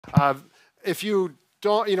If you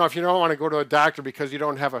don't, if you don't want to go to a doctor because you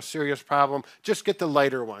don't have a serious problem, just get the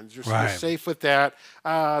lighter ones. You're safe with that.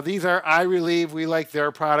 These are Eye Relieve. We like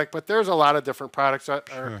their product, but there's a lot of different products that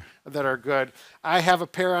are good. I have a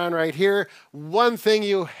pair on right here. One thing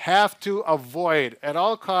you have to avoid at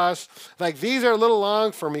all costs, like these are a little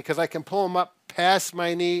long for me because I can pull them up past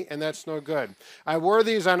my knee, and that's no good. I wore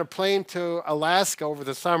these on a plane to Alaska over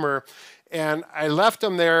the summer, and I left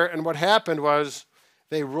them there, and what happened was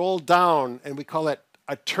they rolled down, and we call that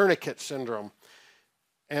a tourniquet syndrome.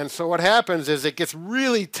 And so what happens is it gets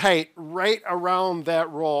really tight right around that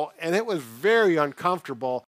roll, and it was very uncomfortable.